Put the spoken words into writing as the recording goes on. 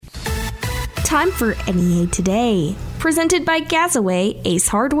time for NEA Today, presented by Gazaway Ace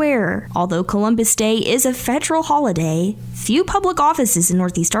Hardware. Although Columbus Day is a federal holiday, few public offices in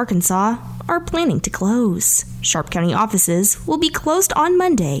Northeast Arkansas are planning to close. Sharp County offices will be closed on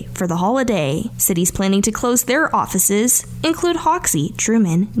Monday for the holiday. Cities planning to close their offices include Hoxie,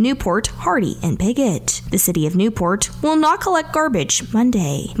 Truman, Newport, Hardy, and Piggott. The city of Newport will not collect garbage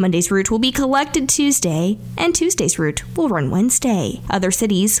Monday. Monday's route will be collected Tuesday, and Tuesday's route will run Wednesday. Other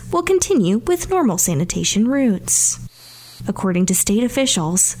cities will continue with normal sanitation routes. According to state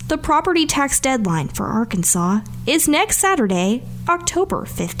officials, the property tax deadline for Arkansas is next Saturday, October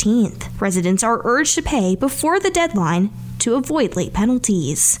 15th. Residents are urged to pay before the deadline to avoid late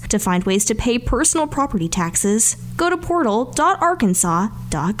penalties. To find ways to pay personal property taxes, go to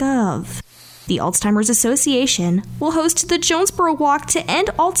portal.arkansas.gov. The Alzheimer's Association will host the Jonesboro Walk to End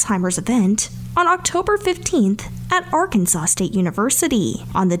Alzheimer's event on October 15th at Arkansas State University.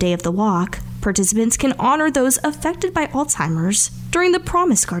 On the day of the walk, participants can honor those affected by Alzheimer's during the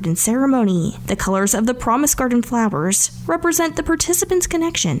Promise Garden ceremony. The colors of the Promise Garden flowers represent the participants'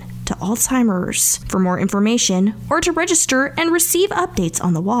 connection to Alzheimer's. For more information or to register and receive updates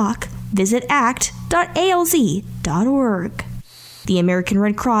on the walk, visit act.alz.org. The American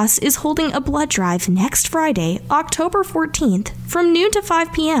Red Cross is holding a blood drive next Friday, October 14th, from noon to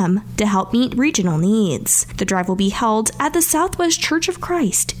 5 p.m. to help meet regional needs. The drive will be held at the Southwest Church of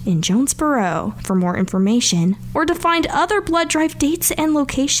Christ in Jonesboro. For more information or to find other blood drive dates and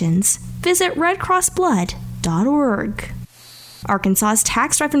locations, visit redcrossblood.org. Arkansas's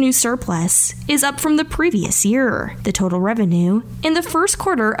tax revenue surplus is up from the previous year. The total revenue in the first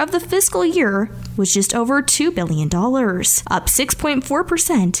quarter of the fiscal year was just over $2 billion, up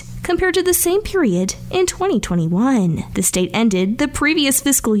 6.4% compared to the same period in 2021. The state ended the previous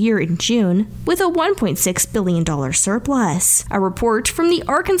fiscal year in June with a $1.6 billion surplus. A report from the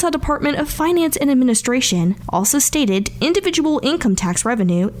Arkansas Department of Finance and Administration also stated individual income tax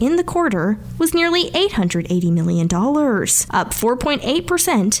revenue in the quarter was nearly $880 million, up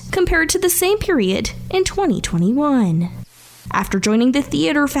 4.8% compared to the same period in 2021. After joining the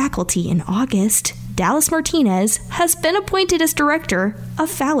theater faculty in August, Dallas Martinez has been appointed as director of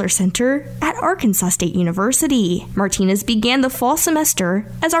Fowler Center at Arkansas State University. Martinez began the fall semester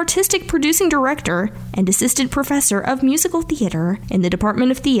as artistic producing director and assistant professor of musical theater in the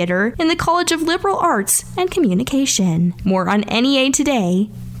Department of Theater in the College of Liberal Arts and Communication. More on NEA Today,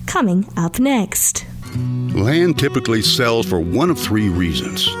 coming up next. Land typically sells for one of three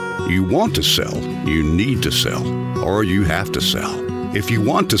reasons. You want to sell, you need to sell, or you have to sell. If you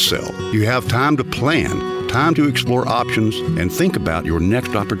want to sell, you have time to plan, time to explore options, and think about your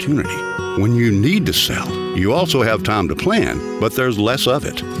next opportunity. When you need to sell, you also have time to plan, but there's less of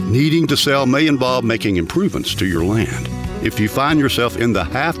it. Needing to sell may involve making improvements to your land. If you find yourself in the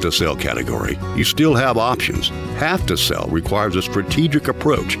have to sell category, you still have options. Have to sell requires a strategic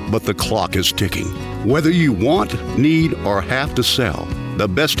approach, but the clock is ticking. Whether you want, need, or have to sell, the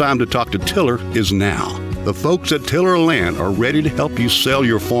best time to talk to Tiller is now. The folks at Tiller Land are ready to help you sell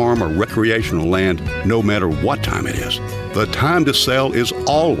your farm or recreational land no matter what time it is. The time to sell is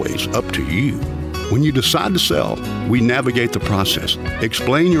always up to you. When you decide to sell, we navigate the process,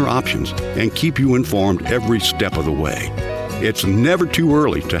 explain your options, and keep you informed every step of the way. It's never too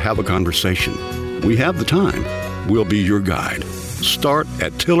early to have a conversation. We have the time. We'll be your guide. Start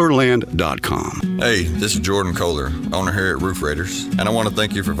at tillerland.com. Hey, this is Jordan Kohler, owner here at Roof Raiders, and I want to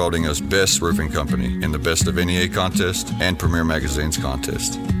thank you for voting us Best Roofing Company in the Best of NEA contest and Premier Magazine's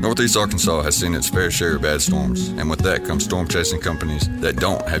contest. Northeast Arkansas has seen its fair share of bad storms, and with that comes storm-chasing companies that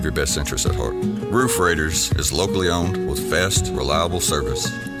don't have your best interests at heart. Roof Raiders is locally owned with fast, reliable service.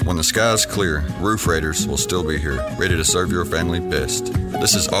 When the sky is clear, Roof Raiders will still be here, ready to serve your family best.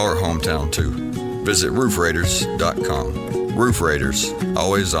 This is our hometown, too. Visit roofraiders.com. Roof Raiders,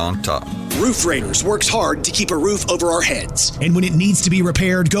 always on top. Roof Raiders works hard to keep a roof over our heads. And when it needs to be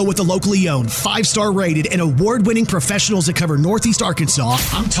repaired, go with the locally owned, 5-star rated, and award-winning professionals that cover Northeast Arkansas.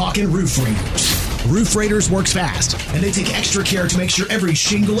 I'm talking Roof Raiders. Roof Raiders works fast, and they take extra care to make sure every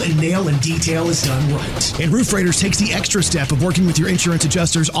shingle and nail and detail is done right. And Roof Raiders takes the extra step of working with your insurance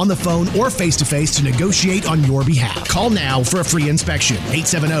adjusters on the phone or face-to-face to negotiate on your behalf. Call now for a free inspection.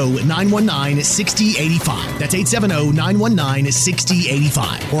 870-919-6085. That's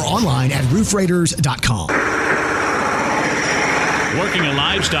 870-919-6085. Or online at roofraiders.com. Working a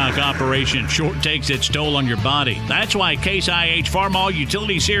livestock operation sure takes its toll on your body. That's why Case IH Farmall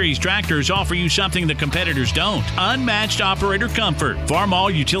Utility Series tractors offer you something the competitors don't. Unmatched operator comfort.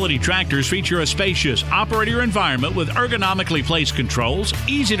 Farmall Utility tractors feature a spacious operator environment with ergonomically placed controls,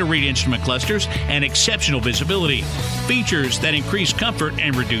 easy-to-read instrument clusters, and exceptional visibility. Features that increase comfort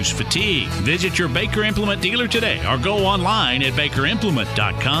and reduce fatigue. Visit your Baker Implement dealer today or go online at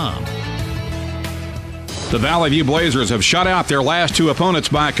bakerimplement.com. The Valley View Blazers have shut out their last two opponents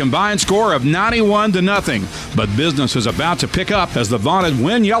by a combined score of 91-0. But business is about to pick up as the vaunted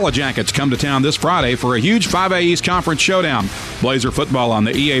Win Yellow Jackets come to town this Friday for a huge 5A East Conference showdown. Blazer football on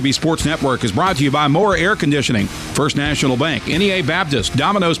the EAB Sports Network is brought to you by Moore Air Conditioning, First National Bank, NEA Baptist,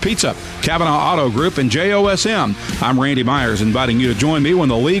 Domino's Pizza, Kavanaugh Auto Group, and JOSM. I'm Randy Myers, inviting you to join me when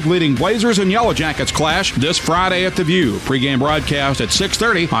the league-leading Blazers and Yellow Jackets clash this Friday at the View. Pre-game broadcast at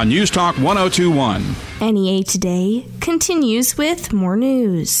 6:30 on News Talk 102.1. NEA Today continues with more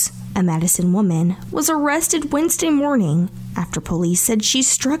news. A Madison woman was arrested Wednesday morning after police said she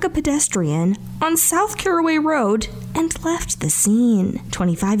struck a pedestrian on South Caraway Road and left the scene.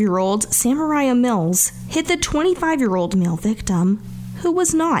 25-year-old Samariah Mills hit the 25-year-old male victim, who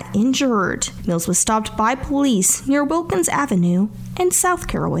was not injured. Mills was stopped by police near Wilkins Avenue and South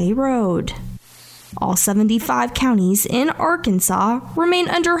Caraway Road. All 75 counties in Arkansas remain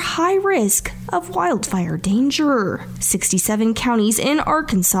under high risk of wildfire danger. 67 counties in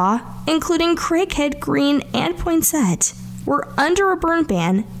Arkansas, including Craighead, Greene, and Poinsett, were under a burn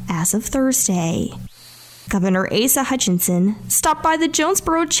ban as of Thursday. Governor Asa Hutchinson stopped by the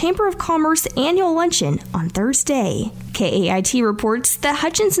Jonesboro Chamber of Commerce annual luncheon on Thursday. KAIT reports that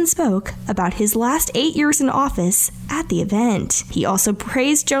Hutchinson spoke about his last 8 years in office at the event. He also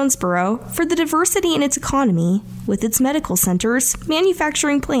praised Jonesboro for the diversity in its economy, with its medical centers,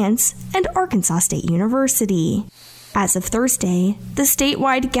 manufacturing plants, and Arkansas State University. As of Thursday, the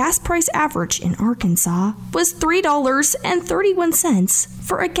statewide gas price average in Arkansas was $3.31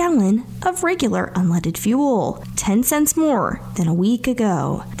 for a gallon of regular unleaded fuel, 10 cents more than a week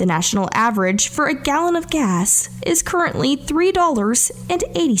ago. The national average for a gallon of gas is currently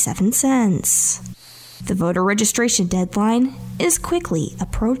 $3.87. The voter registration deadline is quickly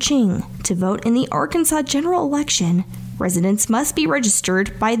approaching. To vote in the Arkansas general election, residents must be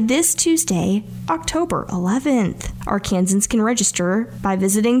registered by this Tuesday, October 11th. Arkansans can register by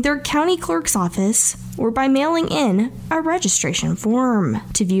visiting their county clerk's office or by mailing in a registration form.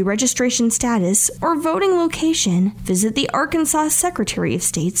 To view registration status or voting location, visit the Arkansas Secretary of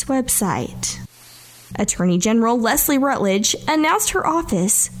State's website. Attorney General Leslie Rutledge announced her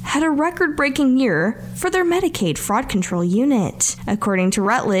office had a record-breaking year for their Medicaid fraud control unit. According to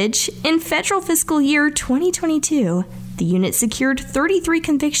Rutledge, in federal fiscal year 2022, the unit secured 33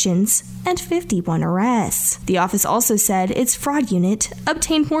 convictions and 51 arrests. The office also said its fraud unit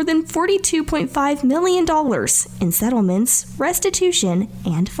obtained more than $42.5 million in settlements, restitution,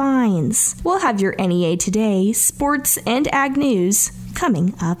 and fines. We'll have your NEA Today, sports, and ag news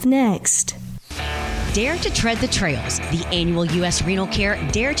coming up next. Dare to Tread the Trails. The annual U.S. Renal Care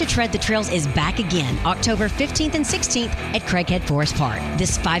Dare to Tread the Trails is back again, October 15th and 16th at Craighead Forest Park.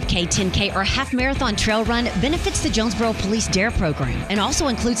 This 5K, 10K, or half marathon trail run benefits the Jonesboro Police Dare program and also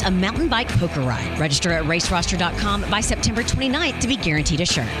includes a mountain bike poker ride. Register at raceroster.com by September 29th to be guaranteed a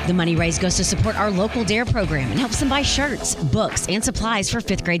shirt. The money raised goes to support our local Dare program and helps them buy shirts, books, and supplies for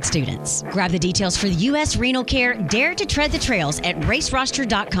 5th grade students. Grab the details for the U.S. Renal Care Dare to Tread the Trails at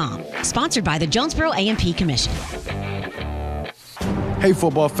raceroster.com. Sponsored by the Jonesboro A&P Commission. Hey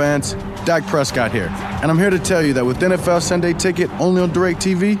football fans, Dak Prescott here, and I'm here to tell you that with NFL Sunday Ticket only on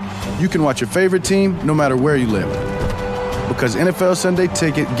DirecTV, you can watch your favorite team no matter where you live. Because NFL Sunday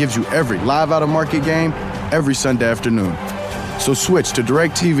Ticket gives you every live out-of-market game every Sunday afternoon. So switch to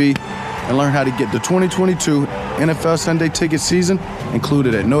DirecTV and learn how to get the 2022 NFL Sunday Ticket season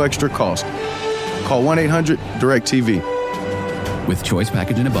included at no extra cost. Call 1-800-DIRECTV. With choice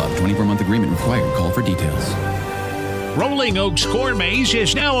package and above, 24-month agreement required. Call for details. Rolling Oaks Corn Maze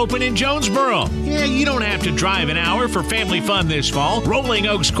is now open in Jonesboro. Yeah, you don't have to drive an hour for family fun this fall. Rolling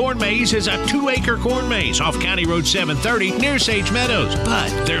Oaks Corn Maze is a 2-acre corn maze off County Road 730 near Sage Meadows. But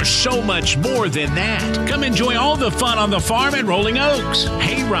there's so much more than that. Come enjoy all the fun on the farm at Rolling Oaks.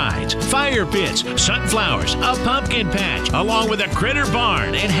 Hay rides, fire pits, sunflowers, a pumpkin patch, along with a critter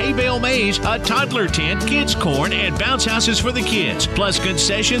barn and hay bale maze, a toddler tent, kids corn, and bounce houses for the kids. Plus,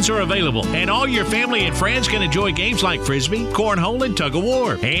 concessions are available, and all your family and friends can enjoy games like like frisbee, cornhole, and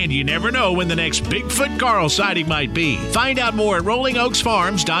tug-of-war. And you never know when the next Bigfoot Carl sighting might be. Find out more at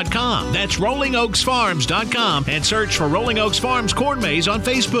RollingOaksFarms.com. That's RollingOaksFarms.com and search for Rolling Oaks Farms Corn Maze on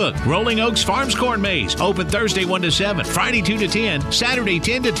Facebook. Rolling Oaks Farms Corn Maze, open Thursday 1 to 7, Friday 2 to 10, Saturday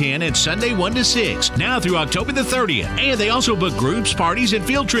 10 to 10, and Sunday 1 to 6. Now through October the 30th. And they also book groups, parties, and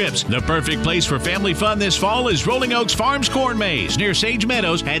field trips. The perfect place for family fun this fall is Rolling Oaks Farms Corn Maze near Sage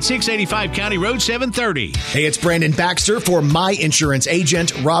Meadows at 685 County Road 730. Hey, it's Brandon Baxter for my insurance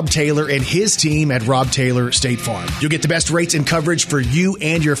agent, Rob Taylor, and his team at Rob Taylor State Farm. You'll get the best rates and coverage for you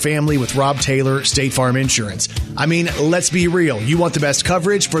and your family with Rob Taylor State Farm Insurance. I mean, let's be real. You want the best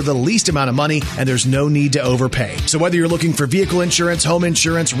coverage for the least amount of money, and there's no need to overpay. So whether you're looking for vehicle insurance, home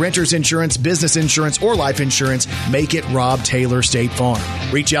insurance, renter's insurance, business insurance, or life insurance, make it Rob Taylor State Farm.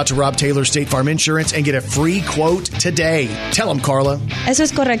 Reach out to Rob Taylor State Farm Insurance and get a free quote today. Tell them, Carla. Eso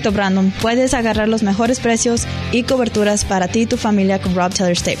es correcto, Brandon. Puedes agarrar los mejores precios y coberturas para ti y tu familia con Rob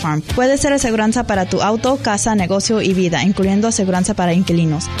Taylor State Farm. Puede ser aseguranza para tu auto, casa, negocio y vida, incluyendo aseguranza para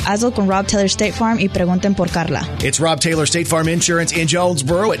inquilinos. Hazlo con Rob Taylor State Farm y pregunten por Carla. It's Rob Taylor State Farm Insurance in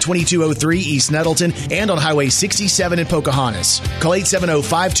Jonesboro at 2203 East Nettleton and on Highway 67 in Pocahontas. Call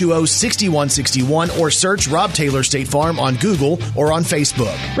 870-520-6161 or search Rob Taylor State Farm on Google or on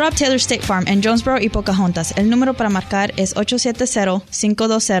Facebook. Rob Taylor State Farm en Jonesboro y Pocahontas. El número para marcar es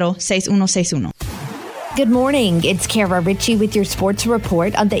 870-520-6161. Good morning. It's Kara Ritchie with your sports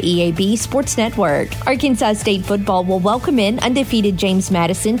report on the EAB Sports Network. Arkansas State football will welcome in undefeated James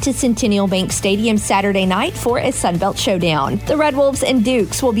Madison to Centennial Bank Stadium Saturday night for a Sunbelt showdown. The Red Wolves and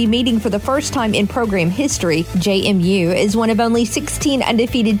Dukes will be meeting for the first time in program history. JMU is one of only 16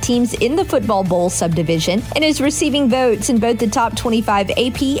 undefeated teams in the Football Bowl subdivision and is receiving votes in both the top 25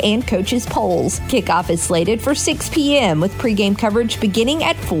 AP and coaches polls. Kickoff is slated for 6 p.m. with pregame coverage beginning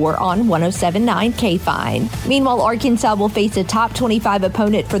at 4 on 107.9 KFI. Meanwhile, Arkansas will face a top 25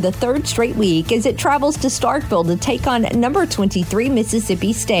 opponent for the third straight week as it travels to Starkville to take on number 23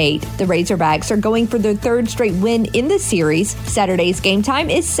 Mississippi State. The Razorbacks are going for their third straight win in the series. Saturday's game time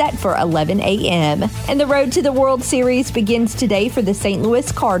is set for 11 a.m. And the road to the World Series begins today for the St.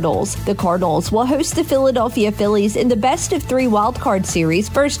 Louis Cardinals. The Cardinals will host the Philadelphia Phillies in the best-of-3 wildcard series.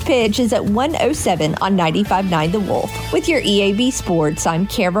 First pitch is at 1:07 on 95.9 The Wolf. With your EAB Sports, I'm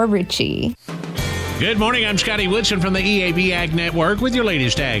Kara Ritchie. Good morning, I'm Scotty Woodson from the EAB Ag Network with your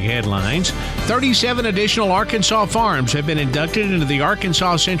latest ag headlines. 37 additional Arkansas farms have been inducted into the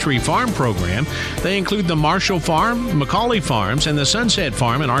Arkansas Century Farm Program. They include the Marshall Farm, Macaulay Farms, and the Sunset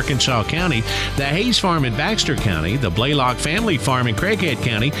Farm in Arkansas County, the Hayes Farm in Baxter County, the Blaylock Family Farm in Craighead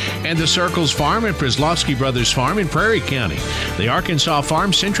County, and the Circles Farm and Prislovsky Brothers Farm in Prairie County. The Arkansas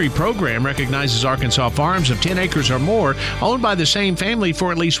Farm Century Program recognizes Arkansas farms of 10 acres or more owned by the same family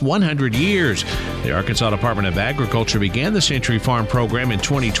for at least 100 years. The Arkansas Department of Agriculture began the Century Farm Program in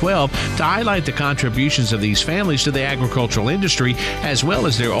 2012 to highlight the contributions of these families to the agricultural industry, as well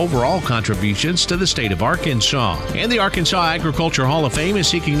as their overall contributions to the state of Arkansas. And the Arkansas Agriculture Hall of Fame is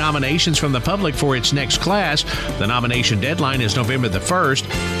seeking nominations from the public for its next class. The nomination deadline is November the 1st.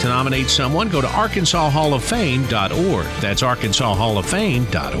 To nominate someone, go to ArkansasHallOfFame.org. That's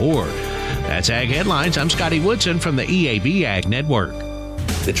ArkansasHallOfFame.org. That's Ag Headlines. I'm Scotty Woodson from the EAB Ag Network.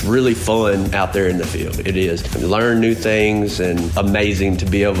 It's really fun out there in the field. It is. Learn new things and amazing to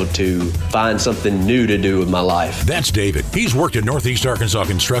be able to find something new to do with my life. That's David. He's worked at Northeast Arkansas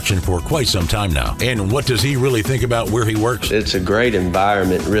Construction for quite some time now. And what does he really think about where he works? It's a great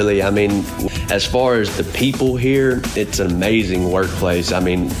environment, really. I mean, as far as the people here, it's an amazing workplace. I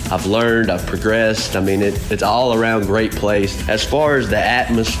mean, I've learned, I've progressed. I mean, it's all around great place. As far as the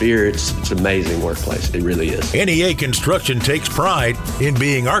atmosphere, it's an amazing workplace. It really is. NEA Construction takes pride in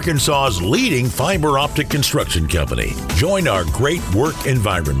being Arkansas's leading fiber optic construction company. Join our great work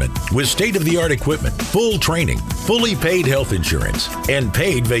environment with state-of-the-art equipment, full training, fully paid health insurance, and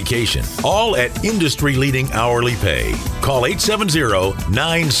paid vacation, all at industry-leading hourly pay. Call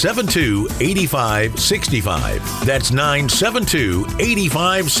 870-972-8565. That's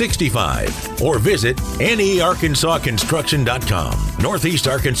 972-8565. Or visit nearkansasconstruction.com. Northeast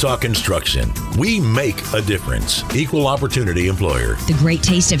Arkansas Construction. We make a difference. Equal opportunity employer. The great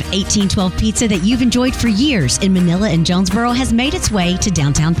taste of 1812 pizza that you've enjoyed for years in Manila and Jonesboro has made its way to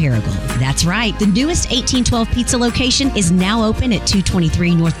downtown Paragould. That's right. The newest 1812 pizza location Kitchen is now open at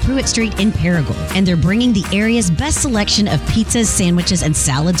 223 North Pruitt Street in Paragould, and they're bringing the area's best selection of pizzas, sandwiches, and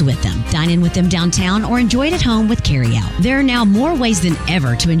salads with them. Dine in with them downtown or enjoy it at home with carryout. There are now more ways than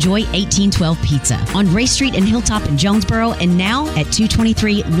ever to enjoy 1812 Pizza on Ray Street and Hilltop in Jonesboro, and now at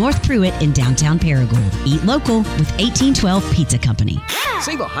 223 North Pruitt in downtown Paragould. Eat local with 1812 Pizza Company.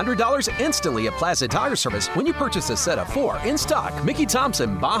 Save $100 instantly at Plaza Tire Service when you purchase a set of 4 in stock Mickey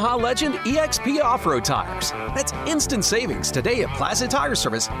Thompson Baja Legend EXP off-road tires. That's instant savings today at Plaza Tire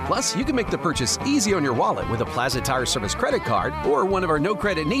Service. Plus, you can make the purchase easy on your wallet with a Plaza Tire Service credit card or one of our no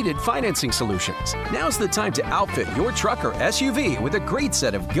credit needed financing solutions. Now's the time to outfit your truck or SUV with a great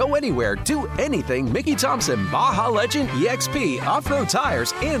set of go anywhere, do anything Mickey Thompson Baja Legend EXP off-road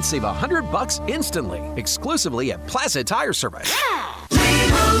tires and save $100 instantly, exclusively at Plaza Tire Service.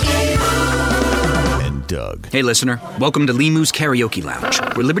 And Doug. Hey, listener. Welcome to Limu's Karaoke Lounge,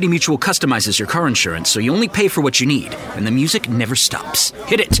 where Liberty Mutual customizes your car insurance so you only pay for what you need, and the music never stops.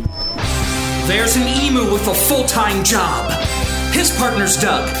 Hit it. There's an emu with a full-time job. His partner's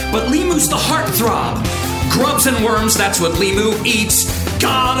Doug, but Limu's the heartthrob. Grubs and worms, that's what Limu eats.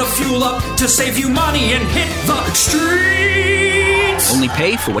 Gotta fuel up to save you money and hit the streets. Only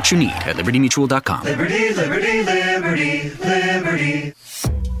pay for what you need at libertymutual.com. Liberty, liberty, liberty, liberty.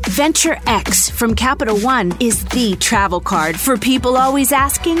 Venture X from Capital One is the travel card for people always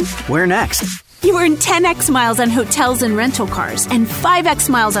asking, where next? You earn 10x miles on hotels and rental cars, and 5x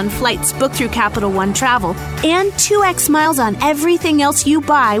miles on flights booked through Capital One Travel, and 2x miles on everything else you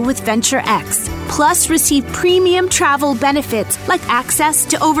buy with Venture X. Plus, receive premium travel benefits like access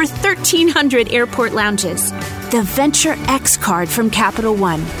to over 1,300 airport lounges. The Venture X card from Capital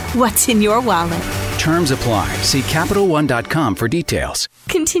One. What's in your wallet? Terms apply. See CapitalOne.com for details.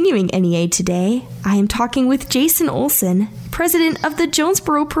 Continuing NEA today, I am talking with Jason Olson, president of the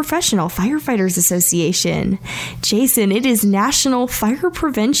Jonesboro Professional Firefighters Association. Jason, it is National Fire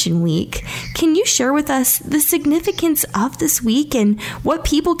Prevention Week. Can you share with us the significance of this week and what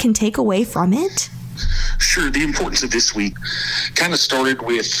people can take away from it? Sure. The importance of this week kind of started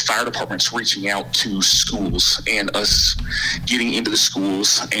with fire departments reaching out to schools and us getting into the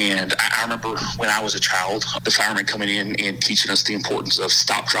schools. And I remember when I was a child, the firemen coming in and teaching us the importance of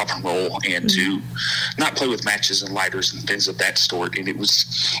stop, drop, and roll, and to not play with matches and lighters and things of that sort. And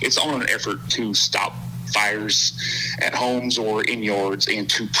it's all an effort to stop fires at homes or in yards and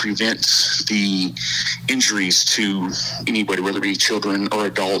to prevent the injuries to anybody, whether it be children or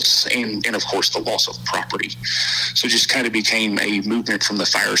adults, and of course the loss of property. So it just kind of became a movement from the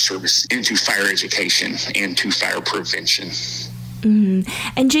fire service into fire education and to fire prevention.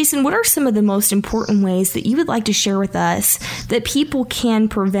 And Jason, what are some of the most important ways that you would like to share with us that people can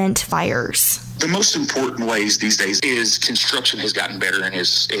prevent fires? The most important ways these days is construction has gotten better, and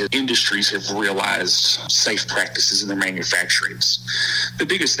as industries have realized safe practices in their manufacturings. The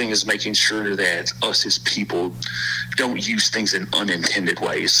biggest thing is making sure that us as people don't use things in unintended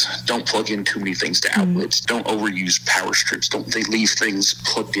ways. Don't plug in too many things to outlets. Don't overuse power strips. Don't leave things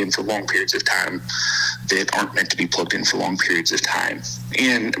plugged in for long periods of time that aren't meant to be plugged in for long periods of time.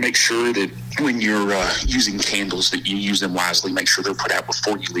 And make sure that when you're using candles, that you use them wisely. Make sure they're put out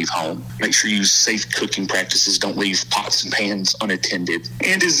before you leave home. Make sure you use safe cooking practices. Don't leave pots and pans unattended.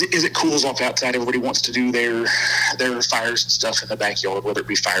 And as it cools off outside, everybody wants to do their fires and stuff in the backyard, whether it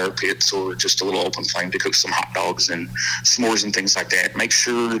be fire pits or just a little open flame to cook some hot dogs and s'mores and things like that. Make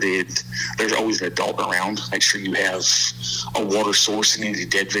sure that there's always an adult around. Make sure you have a water source and any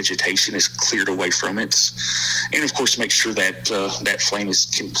dead vegetation is cleared away from it. And of course, make sure that that flame is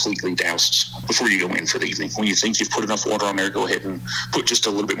completely doused before you go in for the evening. When you think you've put enough water on there, go ahead and put just a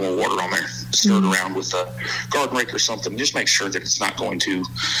little bit more water on there. Stir it around with a garden rake or something. Just make sure that it's not going to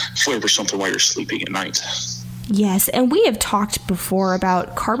flavor something while you're sleeping at night. Yes, and we have talked before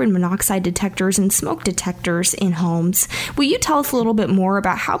about carbon monoxide detectors and smoke detectors in homes. Will you tell us a little bit more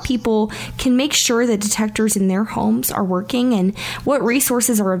about how people can make sure that detectors in their homes are working and what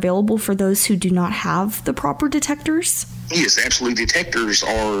resources are available for those who do not have the proper detectors? Yes, absolutely. Detectors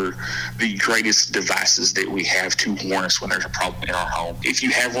are the greatest devices that we have to warn us when there's a problem in our home. If you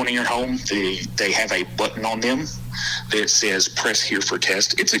have one in your home, they have a button on them that says press here for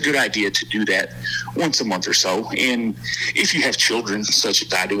test. It's a good idea to do that once a month or so. And if you have children such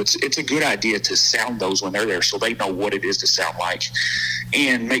as I do, it's a good idea to sound those when they're there so they know what it is to sound like.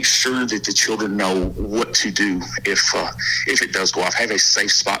 and make sure that the children know what to do if it does go off. Have a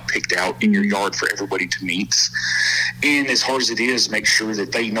safe spot picked out in your yard for everybody to meet. And as hard as it is, make sure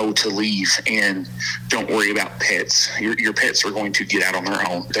that they know to leave and don't worry about pets. Your pets are going to get out on their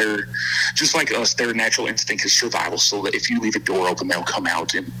own. They're just like us. Their natural instinct is survival, so that if you leave a door open, they'll come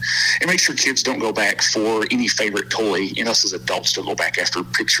out. And make sure kids don't go back for any favorite toy, and us as adults don't go back after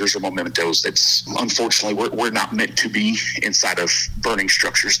pictures or mementos. That's unfortunately, we're not meant to be inside of burning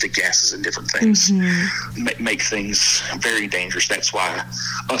structures to gases and different things. Make things very dangerous. That's why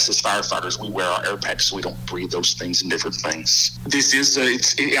us as firefighters, we wear our air packs so we don't breathe those things and different things. This is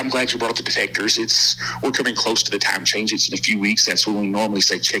I'm glad you brought up the detectors. We're coming close to the time change. It's in a few weeks. That's when we normally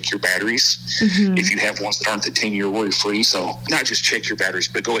say check your batteries. If you have ones that aren't the 10-year worry free. So not just check your batteries,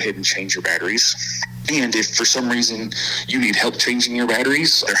 but go ahead and change your batteries. And if for some reason you need help changing your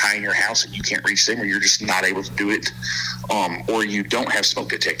batteries, they're high in your house and you can't reach them, or you're just not able to do it, or you don't have smoke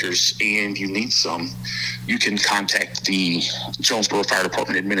detectors and you need some, you can contact the Jonesboro Fire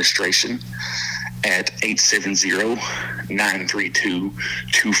Department Administration at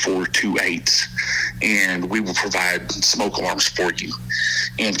 870-932-2428, and we will provide smoke alarms for you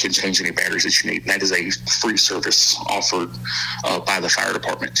and can change any batteries that you need. And that is a free service offered by the fire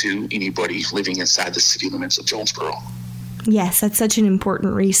department to anybody living inside the city limits of Jonesboro. Yes, that's such an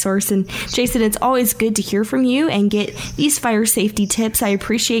important resource. And Jason, it's always good to hear from you and get these fire safety tips. I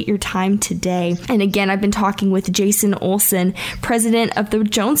appreciate your time today. And again, I've been talking with Jason Olson, president of the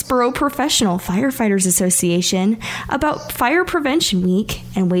Jonesboro Professional Firefighters Association, about Fire Prevention Week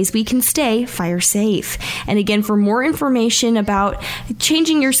and ways we can stay fire safe. And again, for more information about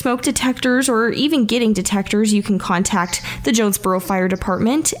changing your smoke detectors or even getting detectors, you can contact the Jonesboro Fire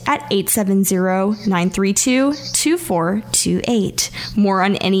Department at 870-932-2428. More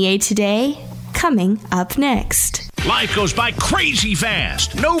on NEA Today, coming up next. Life goes by crazy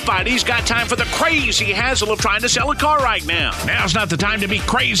fast. Nobody's got time for the crazy hassle of trying to sell a car right now. Now's not the time to be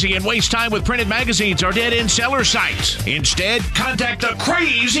crazy and waste time with printed magazines or dead-end seller sites. Instead, contact the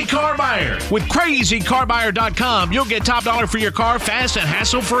Crazy Car Buyer. With CrazyCarBuyer.com, you'll get top dollar for your car fast and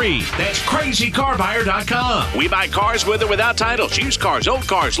hassle-free. That's CrazyCarBuyer.com. We buy cars with or without titles, used cars, old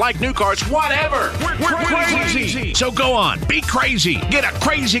cars, like new cars, whatever. We're crazy. So go on, be crazy. Get a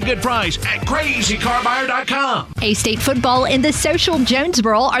crazy good price at CrazyCarBuyer.com. A-State football and the Social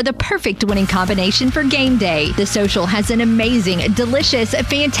Jonesboro are the perfect winning combination for game day. The Social has an amazing, delicious,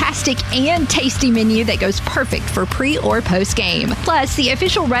 fantastic, and tasty menu that goes perfect for pre or post game. Plus, the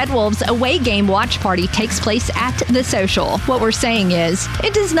official Red Wolves away game watch party takes place at the Social. What we're saying is,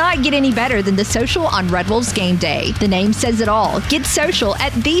 it does not get any better than the Social on Red Wolves game day. The name says it all. Get social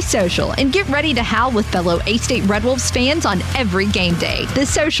at the Social and get ready to howl with fellow A-State Red Wolves fans on every game day. The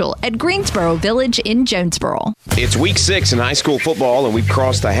Social at Greensboro Village in Jonesboro. It's week 6 in high school football, and we've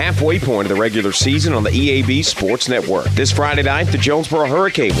crossed the halfway point of the regular season on the EAB Sports Network. This Friday night, the Jonesboro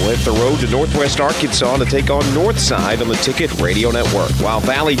Hurricane will hit the road to Northwest Arkansas to take on Northside on the Ticket Radio Network, while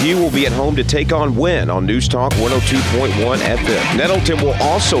Valley View will be at home to take on Wynn on News Talk 102.1 FM. Nettleton will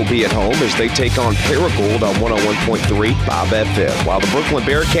also be at home as they take on Paragould on 101.3 Bob FM, while the Brooklyn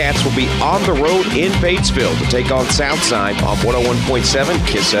Bearcats will be on the road in Batesville to take on Southside on 101.7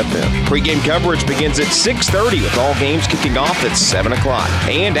 KISS FM. Pre-game coverage begins at 6:30 with all games kicking off at 7 o'clock.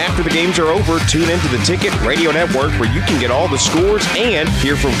 And after the games are over, tune into the Ticket Radio Network where you can get all the scores and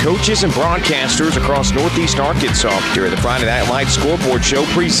hear from coaches and broadcasters across Northeast Arkansas during the Friday Night Lights Scoreboard Show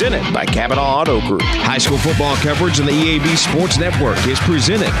presented by Kavanaugh Auto Group. High school football coverage on the EAB Sports Network is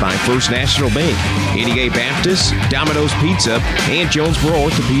presented by First National Bank, NEA Baptist, Domino's Pizza, and Jonesboro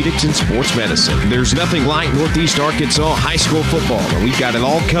Orthopedics and Sports Medicine. There's nothing like Northeast Arkansas high school football, and we've got it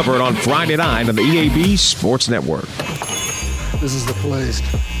all covered on Friday night on the EAB Sports Network. This is the place.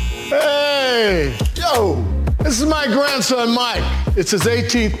 Hey, yo, this is my grandson, Mike. It's his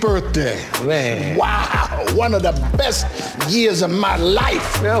 18th birthday. Man. Wow, one of the best years of my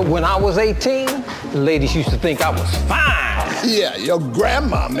life. Well, when I was 18, the ladies used to think I was fine. Yeah, your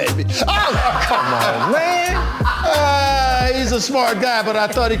grandma, maybe. Oh, come on, man. He's a smart guy, but I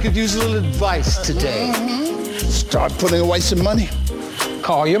thought he could use a little advice today. Start putting away some money.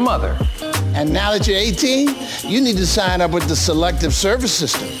 Call your mother. And now that you're 18, you need to sign up with the Selective Service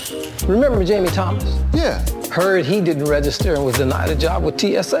System. Remember Jamie Thomas? Yeah. Heard he didn't register and was denied a job with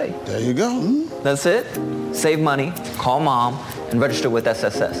TSA. There you go. That's it. Save money, call mom, and register with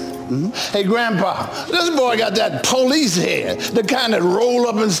SSS. Hey, Grandpa, this boy got that police hair, the kind that roll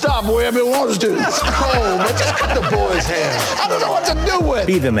up and stop wherever it wants to. That's cold, but just cut the boy's hair. I don't know what to do with it.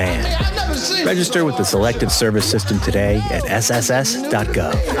 Be the man. Register with the Selective Service System today at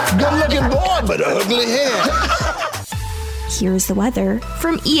sss.gov. Good-looking boy, but ugly hair. here's the weather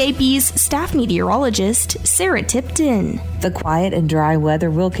from EAB's staff meteorologist, Sarah Tipton. The quiet and dry weather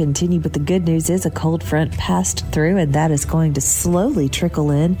will continue, but the good news is a cold front passed through, and that is going to slowly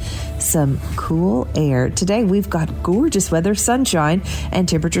trickle in some cool air. Today, we've got gorgeous weather, sunshine, and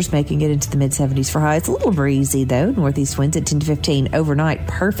temperatures making it into the mid-70s for highs. A little breezy, though. Northeast winds at 10 to 15 overnight.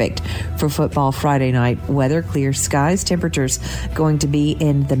 Perfect for football Friday night weather. Clear skies. Temperatures going to be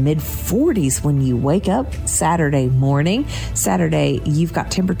in the mid-40s when you wake up Saturday morning. Saturday, you've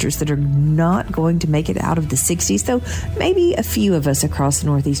got temperatures that are not going to make it out of the 60s, though maybe a few of us across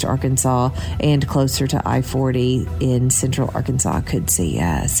northeast Arkansas and closer to I-40 in central Arkansas could see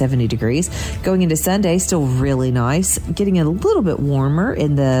 70 degrees. Going into Sunday, still really nice. Getting a little bit warmer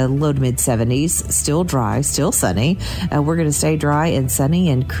in the low to mid 70s. Still dry, still sunny. We're going to stay dry and sunny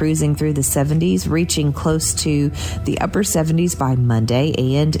and cruising through the 70s, reaching close to the upper 70s by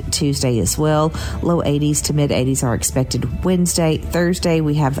Monday and Tuesday as well. Low 80s to mid 80s are expected Wednesday. Thursday,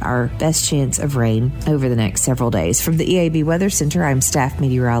 we have our best chance of rain over the next several days. From the EAB Weather Center, I'm staff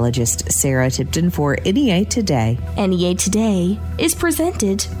meteorologist Sarah Tipton for NEA Today. NEA Today is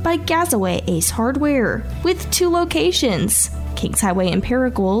presented by Gazaway Ace Hardware with 2 locations, Kings Highway in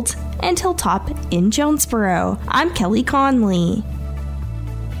Paragould and Hilltop in Jonesboro. I'm Kelly Conley.